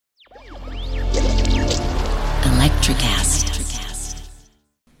Electrocast.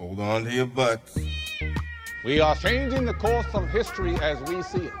 Hold on to your butts. We are changing the course of history as we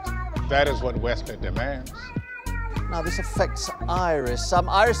see it. That is what Wesley demands. Now, this affects Iris.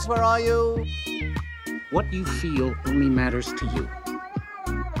 Iris, where are you? What you feel only matters to you.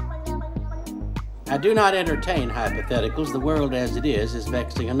 I do not entertain hypotheticals. The world as it is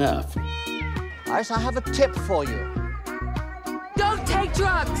vexing enough. Iris, I have a tip for you. Don't take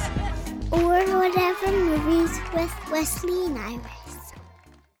drugs! Or Whatever Movies with Wesley and Iris.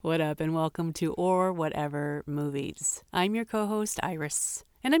 What up, and welcome to Or Whatever Movies. I'm your co-host, Iris,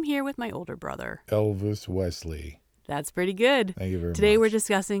 and I'm here with my older brother, Elvis Wesley. That's pretty good. Thank you very much. Today we're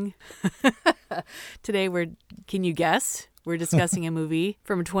discussing... Can you guess? We're discussing a movie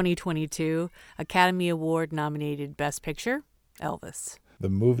from 2022, Academy Award nominated Best Picture, Elvis. The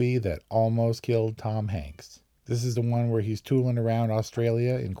movie that almost killed Tom Hanks. This is the one where he's tooling around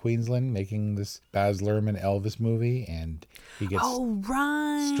Australia in Queensland making this Baz Luhrmann Elvis movie, and he gets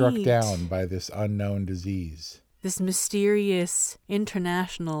struck down by this unknown disease. This mysterious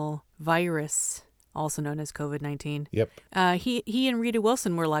international virus, also known as COVID-19. Yep. He and Rita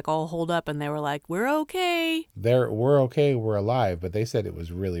Wilson were like all holed up, and they were like, "We're okay. We're okay. We're alive." But they said it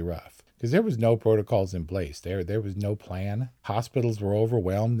was really rough because there was no protocols in place. There was no plan. Hospitals were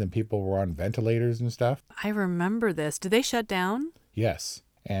overwhelmed, and people were on ventilators and stuff. I remember this. Did they shut down? Yes,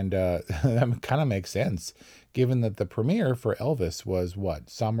 and that kind of makes sense, given that the premiere for Elvis was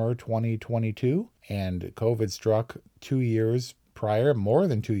summer 2022, and COVID struck 2 years prior, more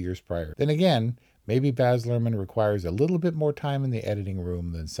than 2 years prior. Then again, maybe Baz Luhrmann requires a little bit more time in the editing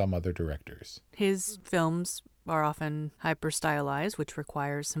room than some other directors. His films are often hyper-stylized, which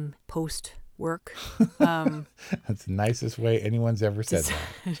requires some post-work. That's the nicest way anyone's ever said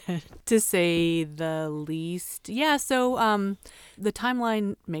that. To say the least. Yeah, so the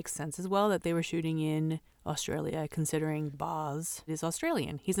timeline makes sense as well, that they were shooting in Australia, considering Baz is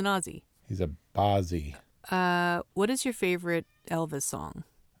Australian. He's an Aussie. He's a Bazzy. What is your favorite Elvis song?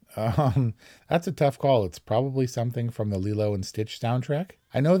 That's a tough call. It's probably something from the Lilo and Stitch soundtrack.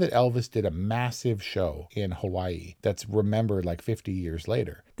 I know that Elvis did a massive show in Hawaii that's remembered like 50 years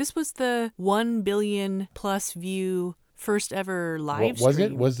later. This was the 1 billion plus view first ever live was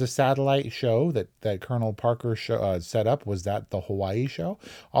stream. It? Was the satellite show that Colonel Parker set up, was that the Hawaii show?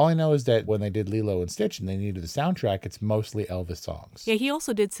 All I know is that when they did Lilo and Stitch and they needed the soundtrack, it's mostly Elvis songs. Yeah, he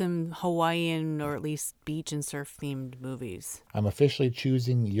also did some Hawaiian or at least beach and surf themed movies. I'm officially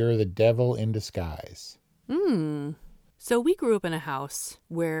choosing You're the Devil in Disguise. So we grew up in a house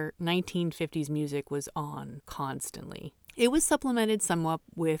where 1950s music was on constantly. It was supplemented somewhat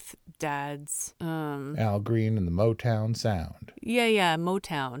with Dad's... Al Green and the Motown sound. Yeah,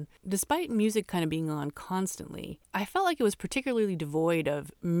 Motown. Despite music kind of being on constantly, I felt like it was particularly devoid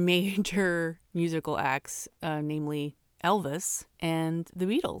of major musical acts, namely Elvis and the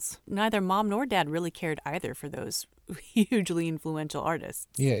Beatles. Neither Mom nor Dad really cared either for those hugely influential artists.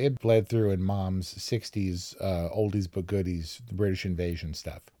 Yeah, it bled through in Mom's 60s oldies but goodies, the British invasion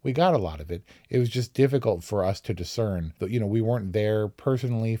stuff. We got a lot of it. It was just difficult for us to discern. We weren't there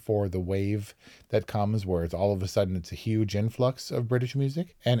personally for the wave that comes where it's all of a sudden it's a huge influx of British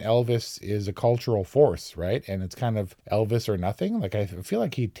music. And Elvis is a cultural force, right? And it's kind of Elvis or nothing. Like, I feel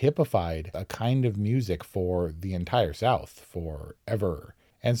like he typified a kind of music for the entire South forever.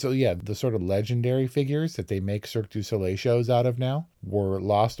 And so, yeah, the sort of legendary figures that they make Cirque du Soleil shows out of now were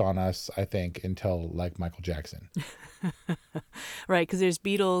lost on us, I think, until like Michael Jackson. Right, because there's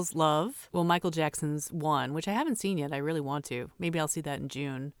Beatles Love. Well, Michael Jackson's One, which I haven't seen yet. I really want to. Maybe I'll see that in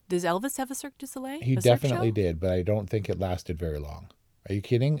June. Does Elvis have a Cirque du Soleil? He definitely did, but I don't think it lasted very long. Are you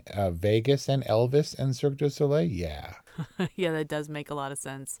kidding? Vegas and Elvis and Cirque du Soleil? Yeah. Yeah, that does make a lot of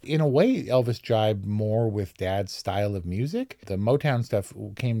sense. In a way, Elvis jibed more with Dad's style of music. The Motown stuff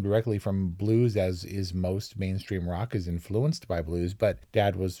came directly from blues, as is most mainstream rock is influenced by blues, but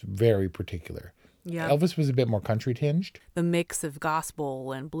Dad was very particular. Yeah. Elvis was a bit more country tinged. The mix of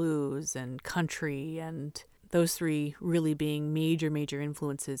gospel and blues and country, and those three really being major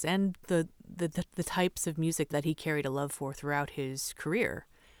influences, and the types of music that he carried a love for throughout his career.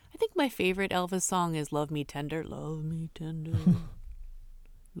 I think my favorite Elvis song is Love Me Tender, Love Me Tender,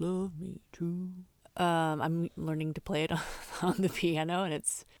 Love Me True. I'm learning to play it on the piano, and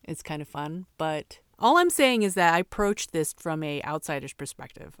it's kind of fun. But all I'm saying is that I approached this from a outsider's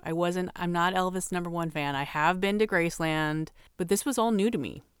perspective. I'm not Elvis' #1 fan. I have been to Graceland, but this was all new to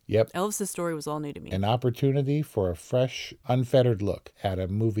me. Yep. Elvis' story was all new to me. An opportunity for a fresh, unfettered look at a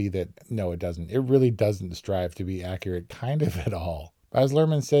movie that, no, it doesn't. It really doesn't strive to be accurate kind of at all. Baz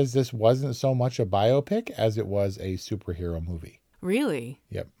Luhrmann says this wasn't so much a biopic as it was a superhero movie. Really?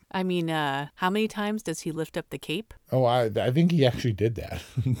 Yep. I mean, how many times does he lift up the cape? Oh, I think he actually did that.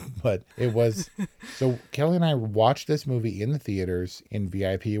 But it was... So Kelly and I watched this movie in the theaters in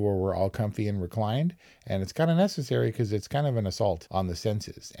VIP where we're all comfy and reclined. And it's kind of necessary because it's kind of an assault on the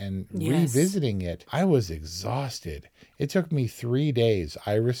senses. And Yes. revisiting it, I was exhausted. It took me 3 days,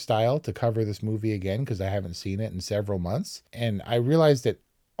 Irish style, to cover this movie again because I haven't seen it in several months. And I realized that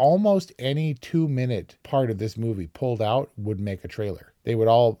almost any 2-minute part of this movie pulled out would make a trailer. They would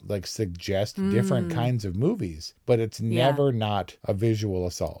all like suggest different kinds of movies, but it's never not a visual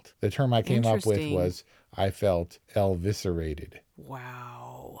assault. The term I came up with Interesting. was, I felt Elviserated.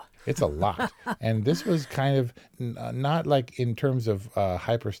 Wow. It's a lot. And this was kind of not like in terms of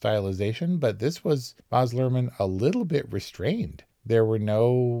hyper stylization, but this was Baz Luhrmann a little bit restrained. There were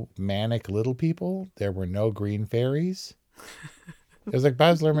no manic little people. There were no green fairies. It was like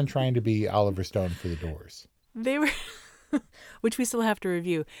Baz Luhrmann trying to be Oliver Stone for The Doors. They were, which we still have to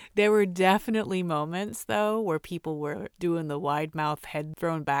review. There were definitely moments, though, where people were doing the wide mouth head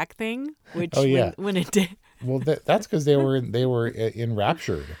thrown back thing, which Oh, yeah. when it did. Well, that's because they were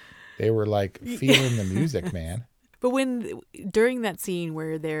enraptured. They were like feeling the music, man. But during that scene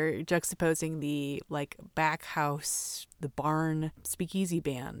where they're juxtaposing the like back house, the barn speakeasy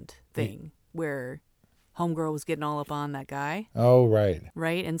band thing, where homegirl was getting all up on that guy, Oh, right.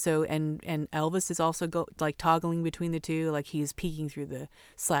 right? And so and Elvis is also toggling between the two, like he's peeking through the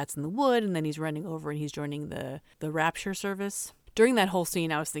slats in the wood, and then he's running over and he's joining the rapture service. During that whole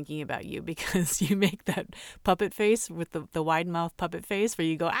scene, I was thinking about you because you make that puppet face with the wide mouth puppet face where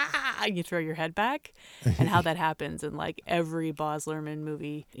you go, ah, and you throw your head back, and how that happens in like every Baz Luhrmann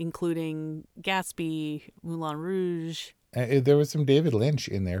movie, including Gatsby, Moulin Rouge. There was some David Lynch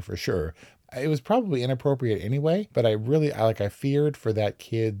in there for sure. It was probably inappropriate anyway, but I feared for that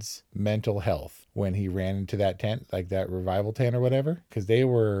kid's mental health when he ran into that tent, like that revival tent or whatever, because they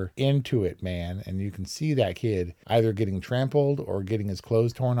were into it, man. And you can see that kid either getting trampled or getting his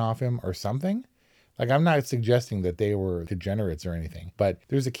clothes torn off him or something. Like, I'm not suggesting that they were degenerates or anything, but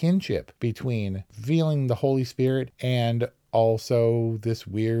there's a kinship between feeling the Holy Spirit and also this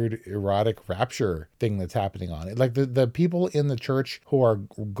weird erotic rapture thing that's happening on it. Like the people in the church who are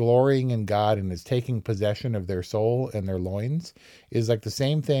glorying in God and is taking possession of their soul and their loins is like the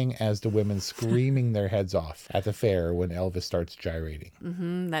same thing as the women screaming their heads off at the fair when Elvis starts gyrating.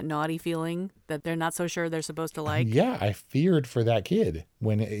 That naughty feeling that they're not so sure they're supposed to like. Yeah, I feared for that kid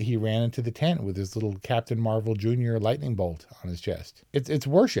when he ran into the tent with his little Captain Marvel Jr. lightning bolt on his chest. It's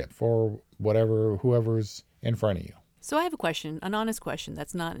worship for whoever's in front of you. So I have a question, an honest question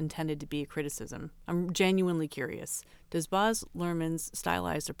that's not intended to be a criticism. I'm genuinely curious. Does Baz Luhrmann's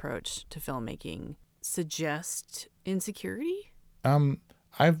stylized approach to filmmaking suggest insecurity?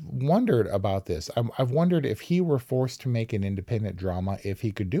 I've wondered about this. I've wondered if he were forced to make an independent drama, if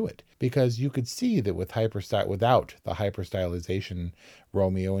he could do it. Because you could see that without the hyper-stylization,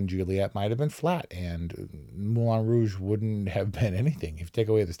 Romeo and Juliet might have been flat, and Moulin Rouge wouldn't have been anything if you take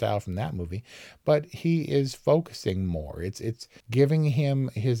away the style from that movie. But he is focusing more. It's giving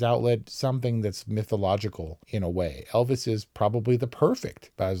him his outlet something that's mythological in a way. Elvis is probably the perfect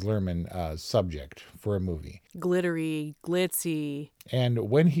Baz Luhrmann subject for a movie. Glittery, glitzy. And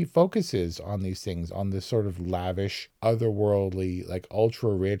when he focuses on these things, on this sort of lavish, otherworldly, like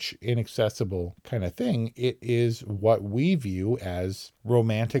ultra-rich, inaccessible kind of thing, it is what we view as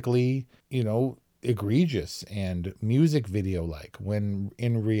romantically, egregious and music video-like, when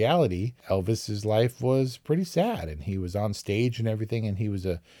in reality, Elvis's life was pretty sad, and he was on stage and everything, and he was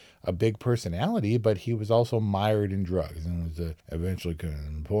a big personality, but he was also mired in drugs, and it was eventually kind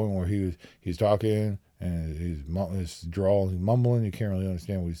of the point where he's talking, and he's drawing, he's mumbling, you can't really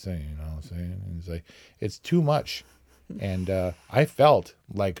understand what he's saying, you know what I'm saying? And it's like, it's too much. And I felt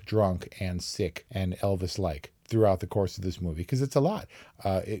like drunk and sick and Elvis-like throughout the course of this movie, because it's a lot.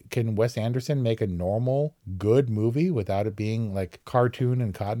 Can Wes Anderson make a normal, good movie without it being like cartoon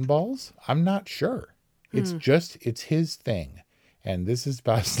and cotton balls? I'm not sure. It's his thing. And this is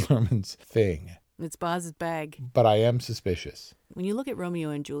Baz Luhrmann's thing. It's Baz's bag. But I am suspicious. When you look at Romeo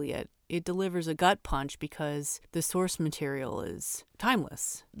and Juliet, it delivers a gut punch because the source material is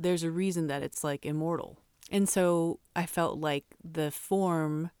timeless. There's a reason that it's like immortal. And so I felt like the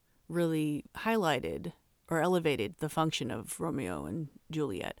form really highlighted or elevated the function of Romeo and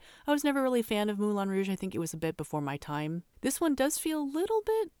Juliet. I was never really a fan of Moulin Rouge. I think it was a bit before my time. This one does feel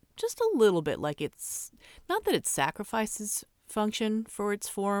just a little bit like it's, not that it sacrifices function for its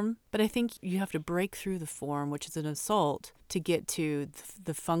form, but I think you have to break through the form, which is an assault, to get to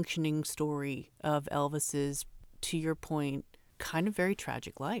the functioning story of Elvis's, to your point, kind of very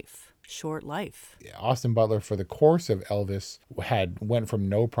tragic life. short life. Austin Butler, for the course of Elvis, went from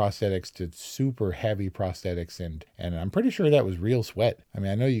no prosthetics to super heavy prosthetics, and I'm pretty sure that was real sweat. I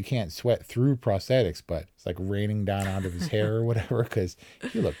mean, I know you can't sweat through prosthetics, but it's like raining down out of his hair or whatever, because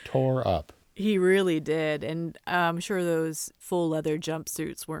he looked tore up. He really did, and I'm sure those full leather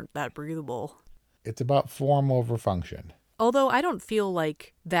jumpsuits weren't that breathable. It's about form over function. Although I don't feel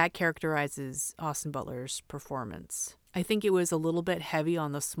like that characterizes Austin Butler's performance. I think it was a little bit heavy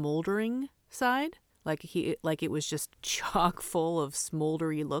on the smoldering side. Like it was just chock full of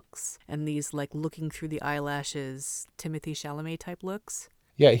smoldery looks and these like looking through the eyelashes, Timothée Chalamet type looks.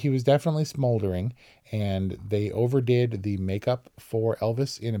 Yeah, he was definitely smoldering, and they overdid the makeup for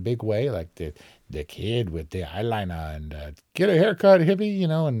Elvis in a big way, like the kid with the eyeliner and get a haircut, hippie,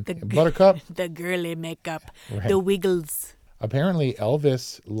 and buttercup. The girly makeup, Right. The wiggles. Apparently,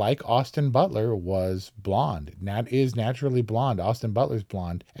 Elvis, like Austin Butler, was blonde. Nat is naturally blonde. Austin Butler's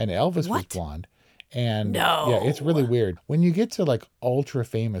blonde, and Elvis was blonde. And No. yeah, it's really weird. When you get to like ultra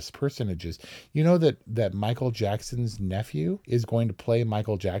famous personages, you know that Michael Jackson's nephew is going to play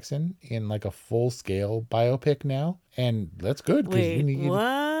Michael Jackson in like a full scale biopic now. And that's good, because Wait,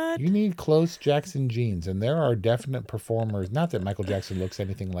 what? you need close Jackson genes. And there are definite performers, not that Michael Jackson looks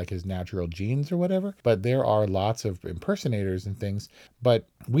anything like his natural genes or whatever, but there are lots of impersonators and things. But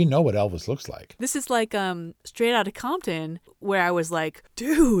we know what Elvis looks like. This is like Straight Outta Compton, where I was like,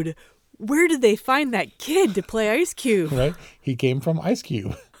 dude, where did they find that kid to play Ice Cube? Right? He came from Ice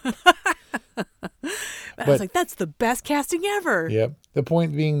Cube. I was like, that's the best casting ever. Yep. The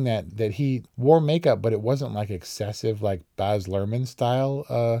point being that he wore makeup, but it wasn't like excessive, like Baz Luhrmann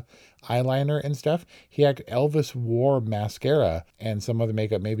style eyeliner and stuff. Elvis wore mascara and some other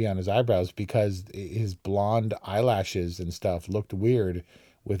makeup maybe on his eyebrows because his blonde eyelashes and stuff looked weird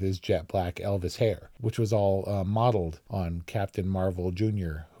with his jet black Elvis hair, which was all modeled on Captain Marvel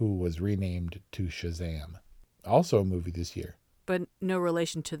Jr., who was renamed to Shazam. Also a movie this year. But no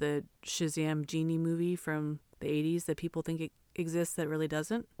relation to the Shazam Genie movie from the 80s that people think it exists that really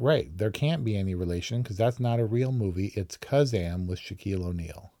doesn't? Right. There can't be any relation because that's not a real movie. It's Kazam with Shaquille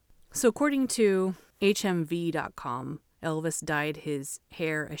O'Neal. So according to HMV.com, Elvis dyed his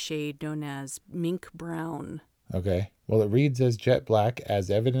hair a shade known as mink brown. Okay. Well, it reads as jet black, as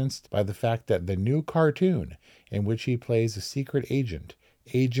evidenced by the fact that the new cartoon in which he plays a secret agent,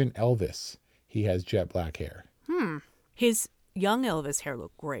 Agent Elvis, he has jet black hair. His young Elvis hair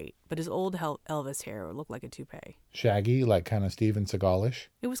looked great, but his old Elvis hair looked like a toupee. Shaggy, like kind of Steven Seagalish.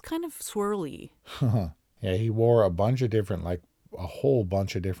 It was kind of swirly. Yeah, he wore a whole bunch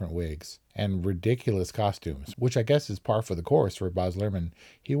of different wigs and ridiculous costumes, which I guess is par for the course for Baz Luhrmann.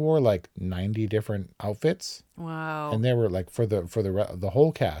 He wore like 90 different outfits. Wow. And there were like for the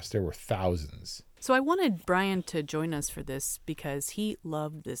whole cast, there were thousands. So I wanted Brian to join us for this because he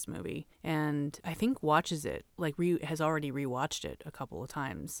loved this movie and I think watches it, has already rewatched it a couple of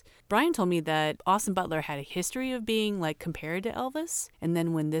times. Brian told me that Austin Butler had a history of being like compared to Elvis, and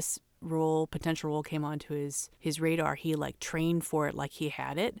then when this potential role came onto his radar, he like trained for it like he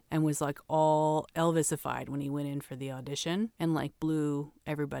had it and was like all Elvisified when he went in for the audition and like blew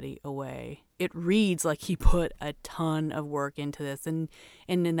everybody away. It reads like he put a ton of work into this, and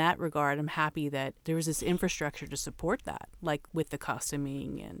in that regard, I'm happy that there was this infrastructure to support that, like with the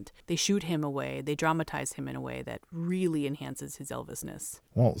costuming, and they shoot him away, they dramatize him in a way that really enhances his Elvisness.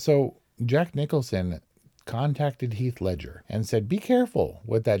 Well, so Jack Nicholson contacted Heath Ledger and said, be careful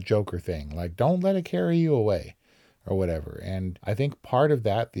with that Joker thing. Like, don't let it carry you away or whatever. And I think part of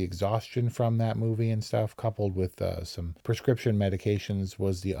that, the exhaustion from that movie and stuff, coupled with some prescription medications,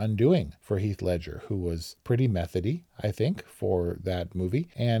 was the undoing for Heath Ledger, who was pretty methody, I think, for that movie.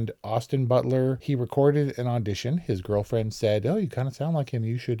 And Austin Butler, he recorded an audition. His girlfriend said, oh, you kind of sound like him.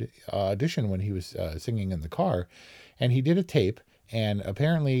 You should audition when he was singing in the car. And he did a tape. And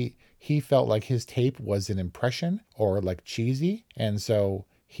apparently he felt like his tape was an impression or like cheesy. And so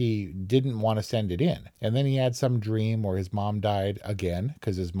he didn't want to send it in. And then he had some dream where his mom died again,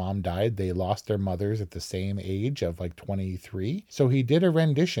 because his mom died. They lost their mothers at the same age of like 23. So he did a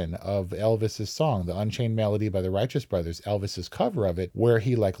rendition of Elvis's song, The Unchained Melody by the Righteous Brothers, Elvis's cover of it, where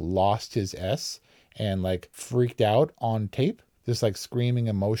he like lost his S and like freaked out on tape. This like screaming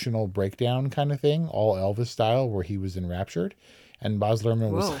emotional breakdown kind of thing, all Elvis style, where he was enraptured. And Baz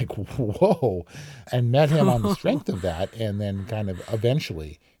Luhrmann was like, whoa, and met him on the strength of that, and then kind of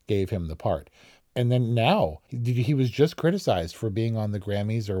eventually gave him the part. And then now, he was just criticized for being on the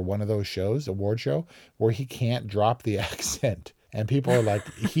Grammys or one of those shows, award show, where he can't drop the accent And people are like,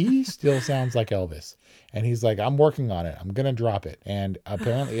 he still sounds like Elvis. And he's like, I'm working on it. I'm going to drop it. And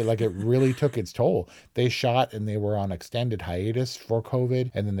apparently, like, it really took its toll. They shot and they were on extended hiatus for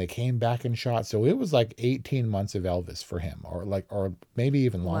COVID. And then they came back and shot. So it was like 18 months of Elvis for him, or maybe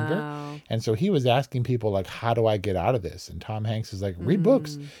even longer. Wow. And so he was asking people, like, how do I get out of this? And Tom Hanks is like, read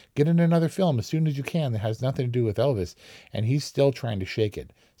books, get in another film as soon as you can that has nothing to do with Elvis. And he's still trying to shake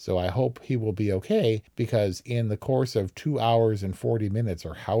it. So I hope he will be okay, because in the course of 2 hours and 40 minutes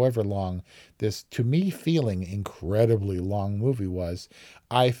or however long this, to me, feeling incredibly long movie was,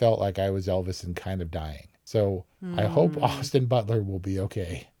 I felt like I was Elvis and kind of dying. So I hope Austin Butler will be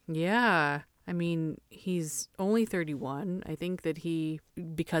okay. Yeah. I mean, he's only 31. I think that he,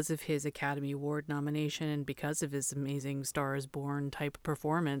 because of his Academy Award nomination and because of his amazing Star is Born type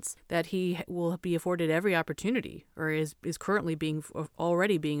performance, that he will be afforded every opportunity, or is currently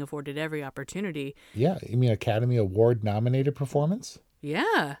already being afforded every opportunity. Yeah. You mean Academy Award nominated performance?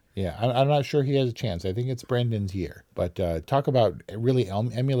 Yeah. Yeah, I'm not sure he has a chance. I think it's Brendan's year. But talk about really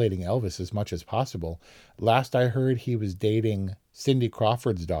emulating Elvis as much as possible. Last I heard, he was dating Cindy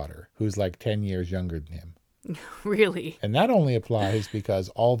Crawford's daughter, who's like 10 years younger than him. Really? And that only applies because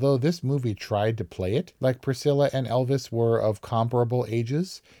although this movie tried to play it like Priscilla and Elvis were of comparable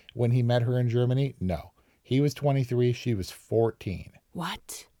ages when he met her in Germany, no. He was 23, she was 14.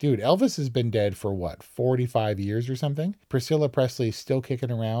 What? Dude, Elvis has been dead for what, 45 years or something? Priscilla Presley's still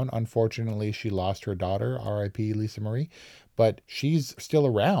kicking around. Unfortunately, she lost her daughter, R.I.P. Lisa Marie. But she's still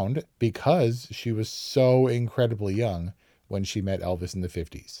around because she was so incredibly young when she met Elvis in the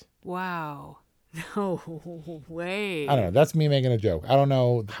 50s. Wow. No way. I don't know. That's me making a joke. I don't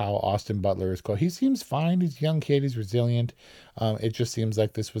know how Austin Butler is called. He seems fine. He's a young kid. He's resilient. It just seems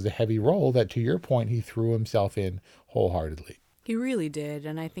like this was a heavy role that, to your point, he threw himself in wholeheartedly. He really did,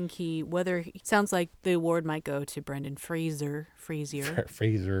 and I think sounds like the award might go to Brendan Fraser,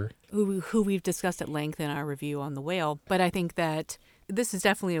 who we've discussed at length in our review on The Whale. But I think that this is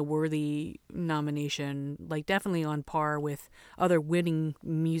definitely a worthy nomination, like definitely on par with other winning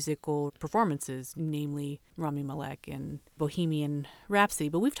musical performances, namely Rami Malek in Bohemian Rhapsody.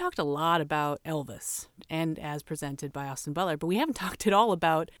 But we've talked a lot about Elvis and as presented by Austin Butler, but we haven't talked at all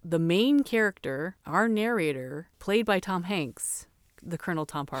about the main character, our narrator, played by Tom Hanks, the Colonel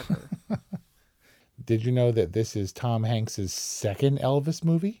Tom Parker. Did you know that this is Tom Hanks's second Elvis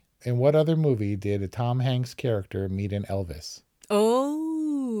movie? In what other movie did a Tom Hanks character meet an Elvis?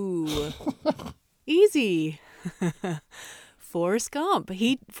 Oh, easy. Forrest Gump.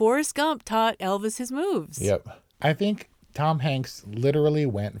 Forrest Gump taught Elvis his moves. Yep. I think Tom Hanks literally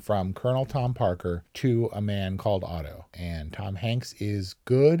went from Colonel Tom Parker to a man called Otto. And Tom Hanks is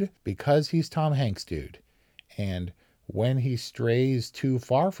good because he's Tom Hanks, dude. And when he strays too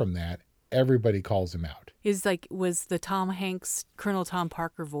far from that, everybody calls him out. Was the Tom Hanks, Colonel Tom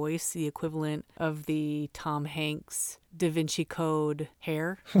Parker voice the equivalent of the Tom Hanks Da Vinci Code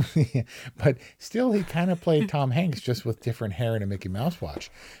hair? But still, he kind of played Tom Hanks just with different hair and a Mickey Mouse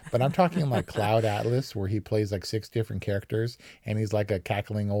watch. But I'm talking like Cloud Atlas, where he plays like 6 different characters, and he's like a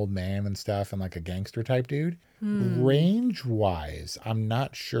cackling old man and stuff, and like a gangster type dude. Range-wise, I'm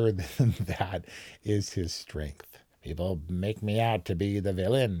not sure that is his strength. People make me out to be the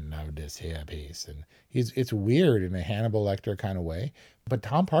villain of this here piece. And it's weird in a Hannibal Lecter kind of way. But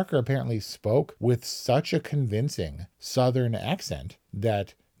Tom Parker apparently spoke with such a convincing Southern accent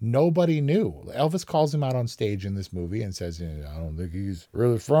that nobody knew. Elvis calls him out on stage in this movie and says, I don't think he's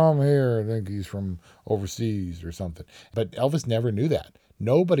really from here. I think he's from overseas or something. But Elvis never knew that.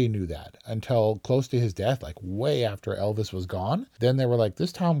 Nobody knew that until close to his death, like way after Elvis was gone. Then they were like,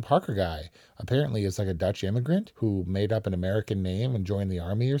 this Tom Parker guy apparently is like a Dutch immigrant who made up an American name and joined the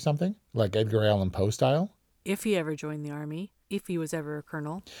army or something, like Edgar Allan Poe style. If he ever joined the army, if he was ever a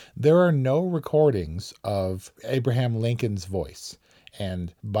colonel. There are no recordings of Abraham Lincoln's voice.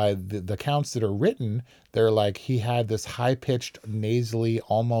 And by the counts that are written, they're like he had this high-pitched, nasally,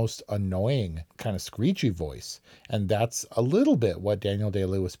 almost annoying kind of screechy voice. And that's a little bit what Daniel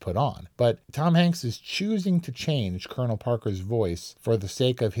Day-Lewis put on. But Tom Hanks is choosing to change Colonel Parker's voice for the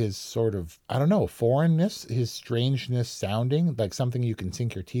sake of his sort of, I don't know, foreignness, his strangeness sounding like something you can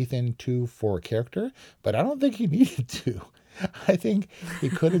sink your teeth into for a character. But I don't think he needed to. I think he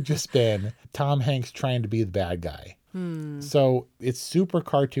could have just been Tom Hanks trying to be the bad guy. So it's super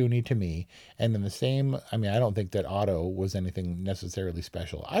cartoony to me. And in the same, I don't think that Otto was anything necessarily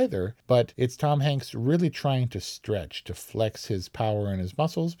special either, but it's Tom Hanks really trying to stretch, to flex his power and his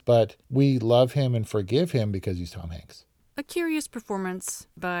muscles. But we love him and forgive him because he's Tom Hanks. A curious performance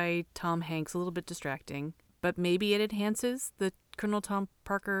by Tom Hanks, a little bit distracting, but maybe it enhances the Colonel Tom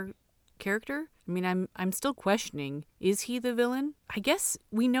Parker character. I mean, I'm still questioning, is he the villain? I guess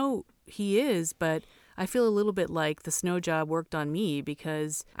we know he is, but I feel a little bit like the snow job worked on me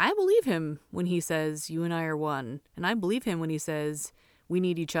because I believe him when he says, you and I are one. And I believe him when he says, we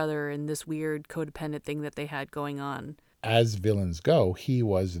need each other in this weird codependent thing that they had going on. As villains go, he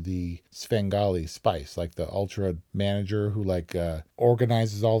was the Svengali Spice, like the ultra manager who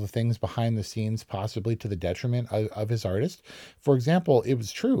organizes all the things behind the scenes, possibly to the detriment of his artist. For example, it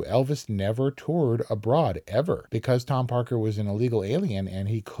was true. Elvis never toured abroad ever because Tom Parker was an illegal alien and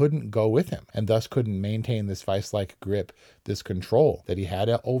he couldn't go with him and thus couldn't maintain this vice-like grip, this control that he had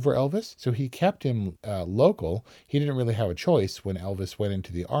over Elvis. So he kept him local. He didn't really have a choice when Elvis went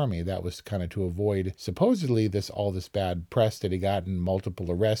into the army. That was kind of to avoid supposedly all this bad press that he got in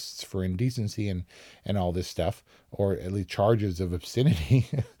multiple arrests for indecency and all this stuff, or at least charges of obscenity,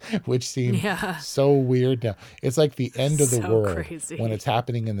 which seem so weird now. It's like the end of the world crazy. When it's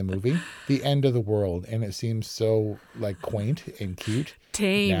happening in the movie, the end of the world, and it seems so quaint and cute.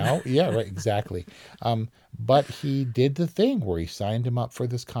 Tame. Now. Yeah, right, exactly. But he did the thing where he signed him up for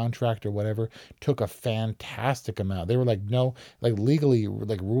this contract or whatever, took a fantastic amount. They were legally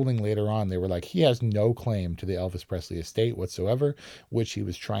ruling later on, they were like, he has no claim to the Elvis Presley estate whatsoever, which he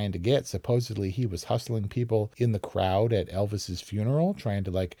was trying to get. Supposedly he was hustling people in the crowd at Elvis's funeral, trying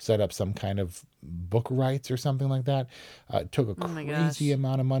to set up some kind of book rights or something like that. Took a crazy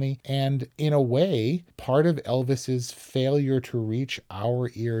amount of money. And in a way, part of Elvis's failure to reach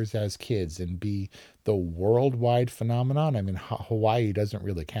our ears as kids and be the worldwide phenomenon, I mean, Hawaii doesn't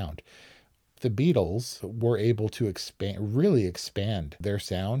really count. The Beatles were able to really expand their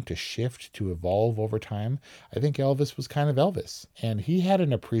sound, to shift, to evolve over time. I think Elvis was kind of Elvis, and he had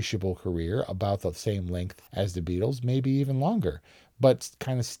an appreciable career about the same length as the Beatles, maybe even longer, but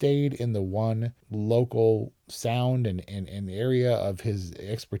kind of stayed in the one local sound and area of his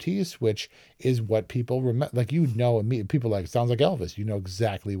expertise, which is what people remember. People sounds like Elvis. You know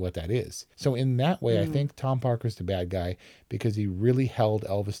exactly what that is. So in that way, I think Tom Parker's the bad guy because he really held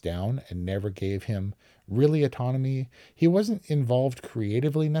Elvis down and never gave him really autonomy. He wasn't involved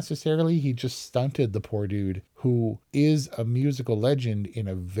creatively necessarily. He just stunted the poor dude who is a musical legend in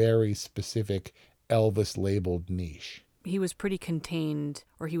a very specific Elvis-labeled niche. He was pretty contained,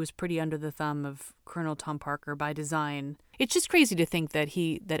 or he was pretty under the thumb of Colonel Tom Parker by design. It's just crazy to think that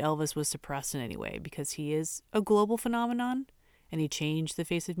Elvis was suppressed in any way because he is a global phenomenon and he changed the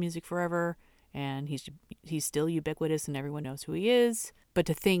face of music forever and he's still ubiquitous and everyone knows who he is. But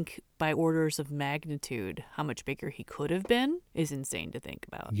to think by orders of magnitude how much bigger he could have been is insane to think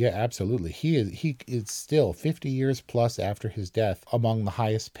about. Yeah, absolutely. He is still 50 years plus after his death among the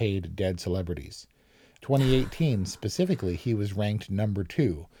highest paid dead celebrities. 2018 specifically, he was ranked number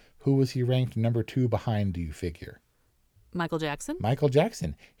 2. Who was he ranked number 2 behind, do you figure? Michael Jackson? Michael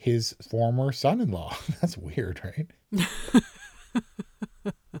Jackson, his former son-in-law. That's weird, right?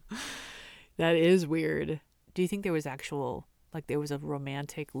 That is weird. Do you think there was there was a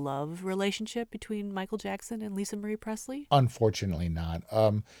romantic love relationship between Michael Jackson and Lisa Marie Presley? Unfortunately not.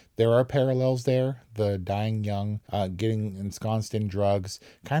 There are parallels there. The dying young, getting ensconced in drugs,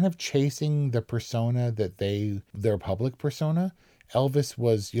 kind of chasing the persona that their public persona. Elvis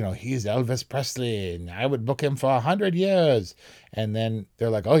was, he's Elvis Presley and I would book him for 100 years. And then they're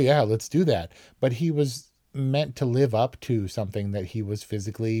like, oh yeah, let's do that. But he was meant to live up to something that he was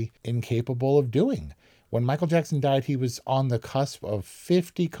physically incapable of doing. When Michael Jackson died, he was on the cusp of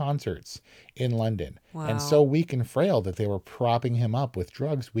 50 concerts in London. Wow. And so weak and frail that they were propping him up with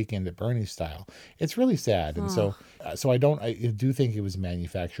drugs, Weekend at Bernie's style. It's really sad. And so I do think it was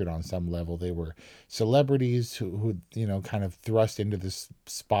manufactured on some level. They were celebrities who kind of thrust into this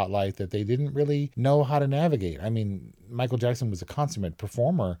spotlight that they didn't really know how to navigate. I mean, Michael Jackson was a consummate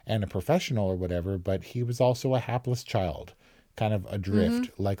performer and a professional or whatever, but he was also a hapless child. Kind of adrift,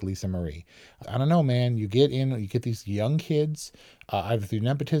 like Lisa Marie. I don't know, man. You get these young kids, either through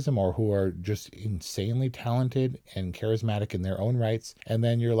nepotism or who are just insanely talented and charismatic in their own rights. And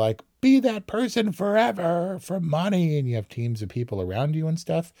then you're like, be that person forever for money. And you have teams of people around you and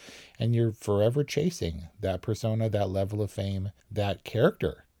stuff. And you're forever chasing that persona, that level of fame, that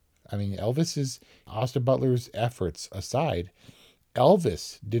character. I mean, Austin Butler's efforts aside,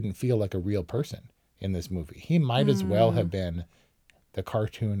 Elvis didn't feel like a real person in this movie. He might as well have been the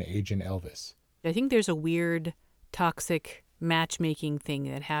cartoon Agent Elvis. I think there's a weird toxic matchmaking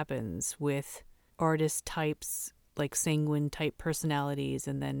thing that happens with artist types, like sanguine type personalities,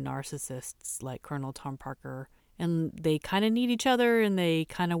 and then narcissists like Colonel Tom Parker. And they kind of need each other and they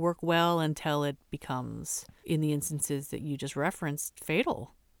kind of work well until it becomes, in the instances that you just referenced,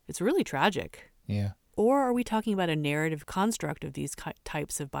 fatal. It's really tragic. Yeah. Or are we talking about a narrative construct of these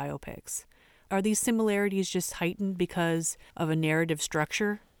types of biopics? Are these similarities just heightened because of a narrative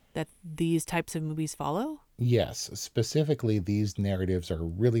structure that these types of movies follow? Yes, specifically these narratives are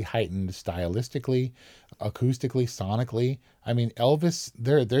really heightened stylistically, acoustically, sonically. I mean, Elvis,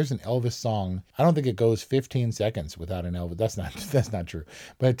 there's an Elvis song. I don't think it goes 15 seconds without an Elvis. That's not true.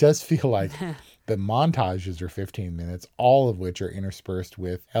 But it does feel like the montages are 15 minutes, all of which are interspersed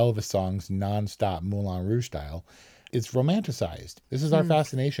with Elvis songs nonstop Moulin Rouge style. It's romanticized. This is our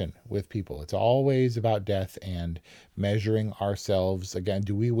fascination with people. It's always about death and measuring ourselves. Again,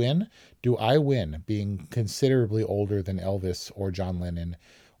 do we win? Do I win being considerably older than Elvis or John Lennon?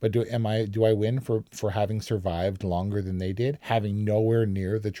 But do I win for having survived longer than they did, having nowhere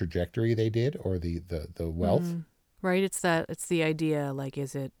near the trajectory they did or the wealth? Right, it's the idea, like,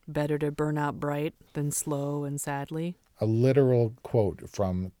 is it better to burn out bright than slow and sadly? A literal quote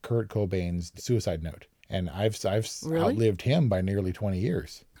from Kurt Cobain's Suicide Note. And I've Really? outlived him by nearly 20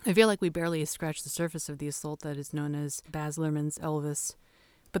 years. I feel like we barely scratched the surface of the assault that is known as Baz Luhrmann's Elvis.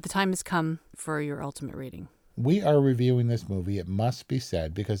 But the time has come for your ultimate rating. We are reviewing this movie, it must be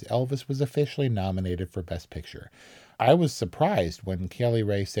said, because Elvis was officially nominated for Best Picture. I was surprised when Kelly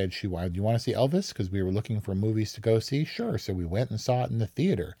Ray said she wanted, you want to see Elvis? Because we were looking for movies to go see. Sure. So we went and saw it in the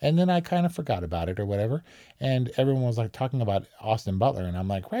theater. And then I kind of forgot about it or whatever. And everyone was like talking about Austin Butler. And I'm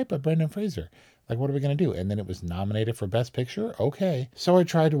like, right, but Brendan Fraser. Like, what are we going to do? And then it was nominated for Best Picture? Okay. So I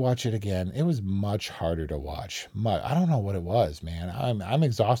tried to watch it again. It was much harder to watch. I don't know what it was, man. I'm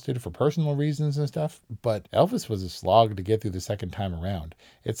exhausted for personal reasons and stuff, but Elvis was a slog to get through the second time around.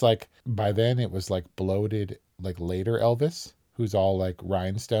 It's like, by then it was like bloated, like later Elvis, who's all like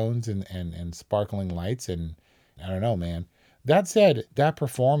rhinestones and sparkling lights. And I don't know, man. That said, that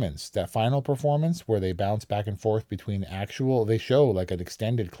performance, that final performance where they bounce back and forth between they show like an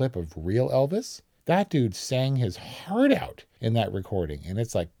extended clip of real Elvis. That dude sang his heart out in that recording. And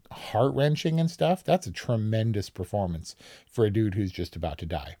it's like heart-wrenching and stuff. That's a tremendous performance for a dude who's just about to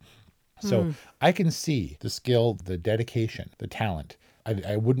die. So I can see the skill, the dedication, the talent.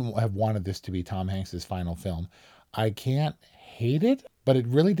 I wouldn't have wanted this to be Tom Hanks's final film. I can't hate it, but it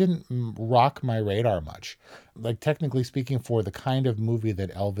really didn't rock my radar much. Like, technically speaking, for the kind of movie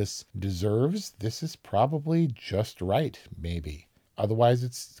that Elvis deserves, this is probably just right, maybe. Otherwise,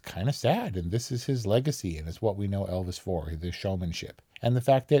 it's kind of sad, and this is his legacy, and it's what we know Elvis for, the showmanship. And the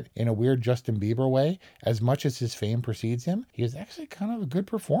fact that, in a weird Justin Bieber way, as much as his fame precedes him, he is actually kind of a good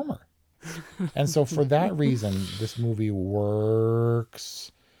performer. And so for that reason, this movie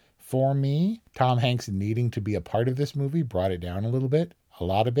works for me. Tom Hanks needing to be a part of this movie brought it down a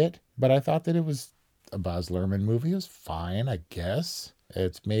lot of it. But I thought that it was a Baz Luhrmann movie. It was fine, I guess.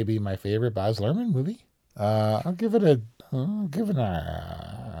 It's maybe my favorite Baz Luhrmann movie. I'll give it an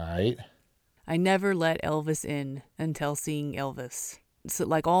alright. I never let Elvis in until seeing Elvis. So,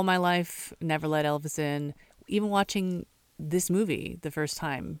 like, all my life, never let Elvis in. Even watching this movie the first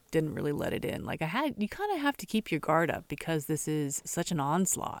time, didn't really let it in. Like, you kind of have to keep your guard up because this is such an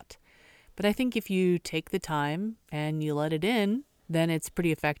onslaught. But I think if you take the time and you let it in, then it's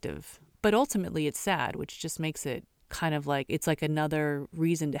pretty effective. But ultimately it's sad, which just makes it kind of like, it's like another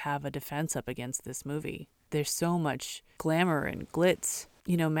reason to have a defense up against this movie. There's so much glamour and glitz,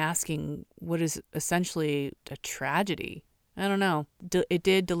 masking what is essentially a tragedy. I don't know. It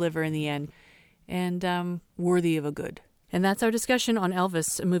did deliver in the end, and worthy of a good. And that's our discussion on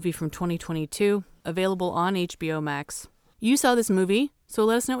Elvis, a movie from 2022, available on HBO Max. You saw this movie, so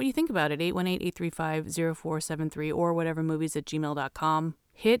let us know what you think about it. 818-835-0473 or whatevermovies@gmail.com.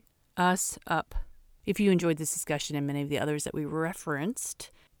 Hit us up. If you enjoyed this discussion and many of the others that we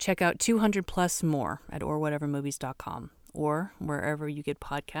referenced, check out 200 plus more at orwhatevermovies.com or wherever you get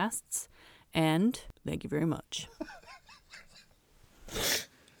podcasts. And thank you very much.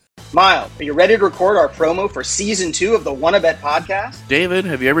 Miles, are you ready to record our promo for Season 2 of the Wanna Bet podcast? David,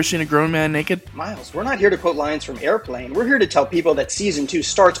 have you ever seen a grown man naked? Miles, we're not here to quote lines from Airplane. We're here to tell people that Season 2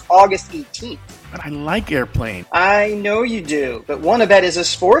 starts August 18th. But I like Airplane. I know you do, but Wanna Bet is a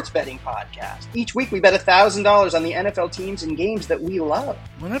sports betting podcast. Each week we bet $1,000 on the NFL teams and games that we love.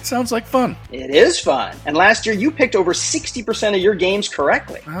 Well, that sounds like fun. It is fun. And last year you picked over 60% of your games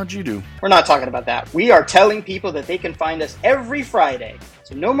correctly. How'd you do? We're not talking about that. We are telling people that they can find us every Friday.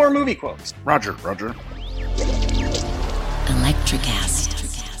 So no more movie quotes. Roger. Electricast.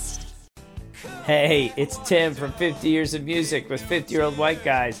 Hey, it's Tim from 50 Years of Music with 50-Year-Old White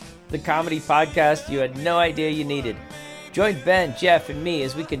Guys, the comedy podcast you had no idea you needed. Join Ben, Jeff, and me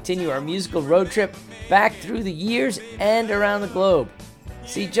as we continue our musical road trip back through the years and around the globe.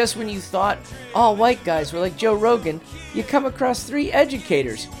 See, just when you thought all white guys were like Joe Rogan, you come across 3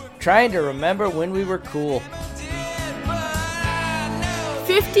 educators trying to remember when we were cool.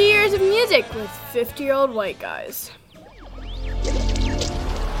 50 years of music with 50-year-old white guys.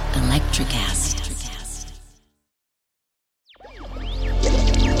 Electricast.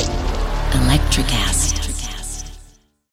 Electricast.